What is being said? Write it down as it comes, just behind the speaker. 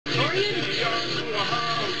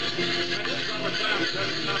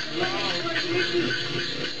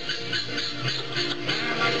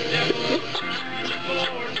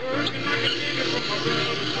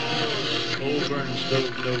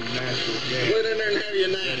get in there and have your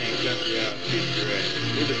nap.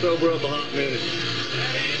 Need to sober up a hot minute.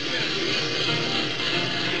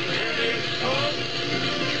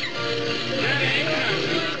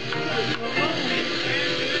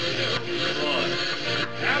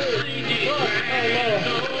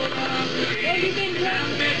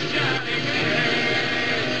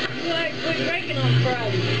 Quit drinking on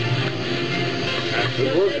Friday.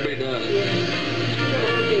 There's work to be done.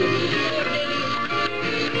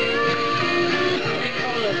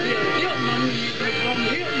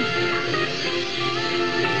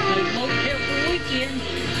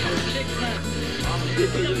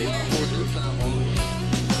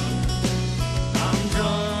 I'm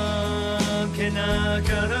drunk in a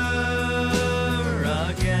gutter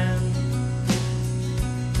again.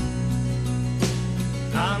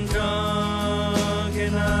 I'm drunk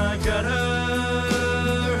in a gutter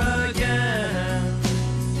again.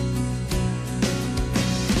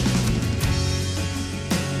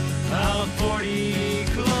 About 40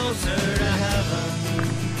 closer to heaven.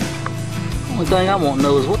 Only thing I want to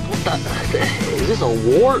know is what the is this a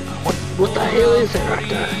wart? What the hell is that right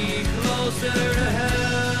there?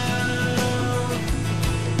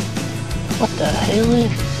 What the hell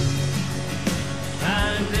is it?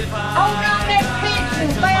 Hold on that pitch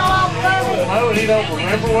and fell off of it. Oh, he don't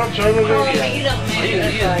remember what's over there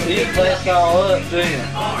yet. You passed all up, didn't you?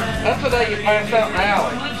 That's the day you passed out in the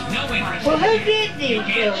alley. Well, who did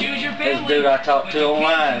this? This dude I talked to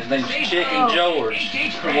online, his name's Chicken George.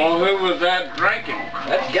 Well, who was that drinking?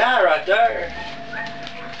 That's Guy right there.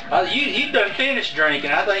 You done finished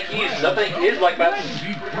drinking. I think it's like about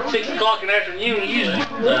 6 o'clock in the afternoon. You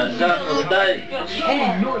done for the day.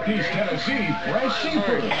 Northeast Tennessee, fresh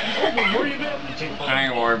seafood. Where you been? I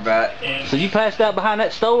ain't worried about it. So you passed out behind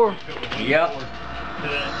that store? Yep.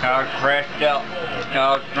 I was crashed out. I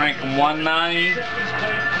was drinking 190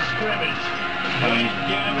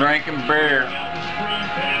 and drinking beer.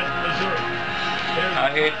 I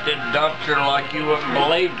hit the dumpster like you wouldn't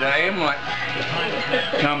believe. The ambulance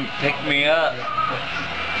come pick me up.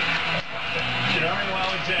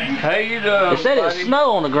 How you doing? They said it was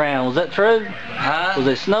snow on the ground. Was that true? Huh? Was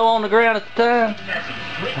there snow on the ground at the time?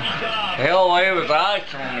 Hell, there was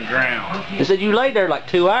ice on the ground. They said you laid there like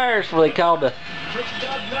 2 hours before they called the...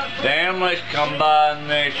 The ambulance come by and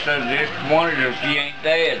they said, just wondered if you ain't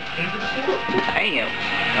dead. Damn.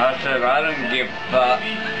 I said, I don't give a fuck.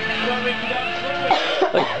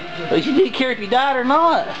 But you didn't care if you died or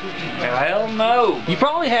not. Hell no. You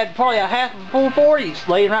probably had a half of 440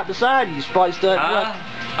 laying right beside you. You probably stood I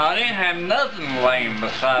didn't have nothing laying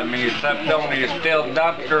beside me except only a steel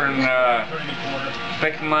dumpster and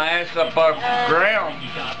picking my ass up off the ground.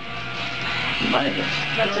 Man.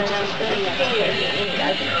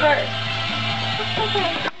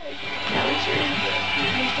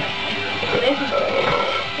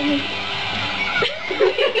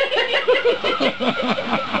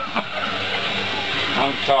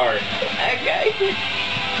 I'm sorry. Okay.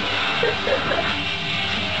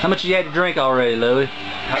 How much you had to drink already, Louie?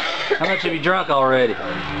 How much have you drunk already?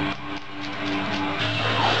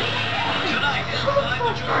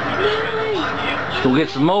 We'll get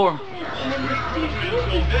some more.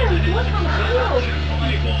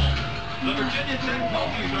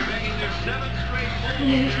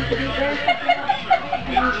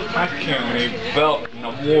 I can't even belt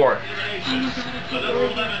no more.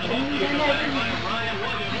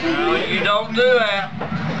 No, you don't do that.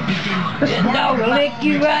 That dog will lick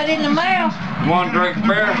you right in the mouth. You want to drink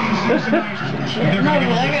beer? No,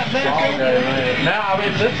 I got better things to do. Now, I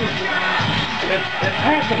mean, this is, it's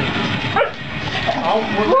happening.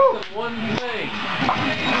 We're missing one thing.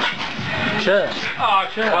 Chuck. Oh,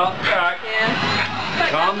 Chuck.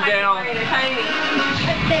 Calm down.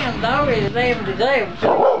 That damn dog is living today.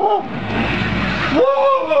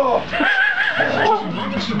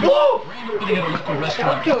 Opening at a local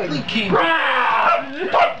restaurant quickly came where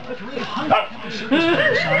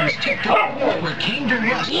came to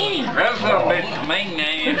rest. That's a bitch mean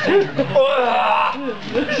name.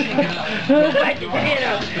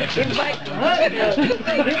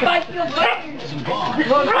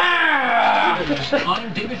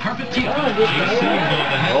 I'm David Carpentier. Rod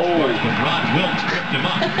Wilkes tripped him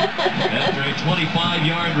up after a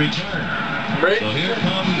 25-yard return. So here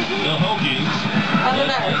comes the Hokies.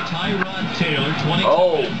 Tyrod Taylor, 20.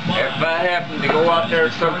 Oh, if I happen to go out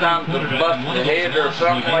there sometimes with a bust the head or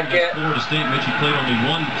something like that. Florida State, Mitch, he played only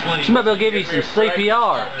one play. She might be able to give you some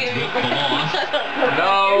CPR.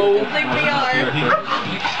 No. CPR.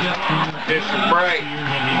 Just a break.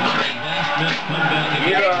 Smith come back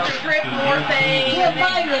and Extra grip morphine. We'll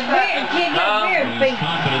buy the beer, give you beer feet.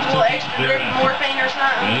 confidence Well, took extra grip morphine or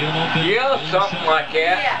something. Yeah, something like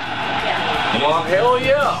that. Yeah. Well, hell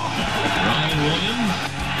yeah. Ryan Williams.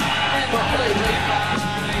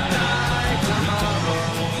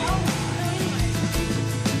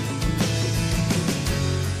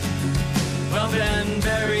 Well, then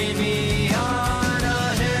bury me on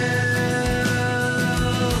a hill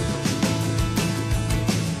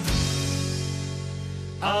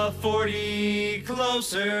a 40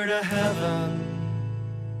 closer to heaven,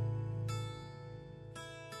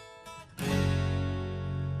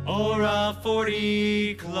 or a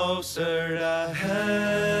 40 closer to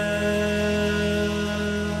hell.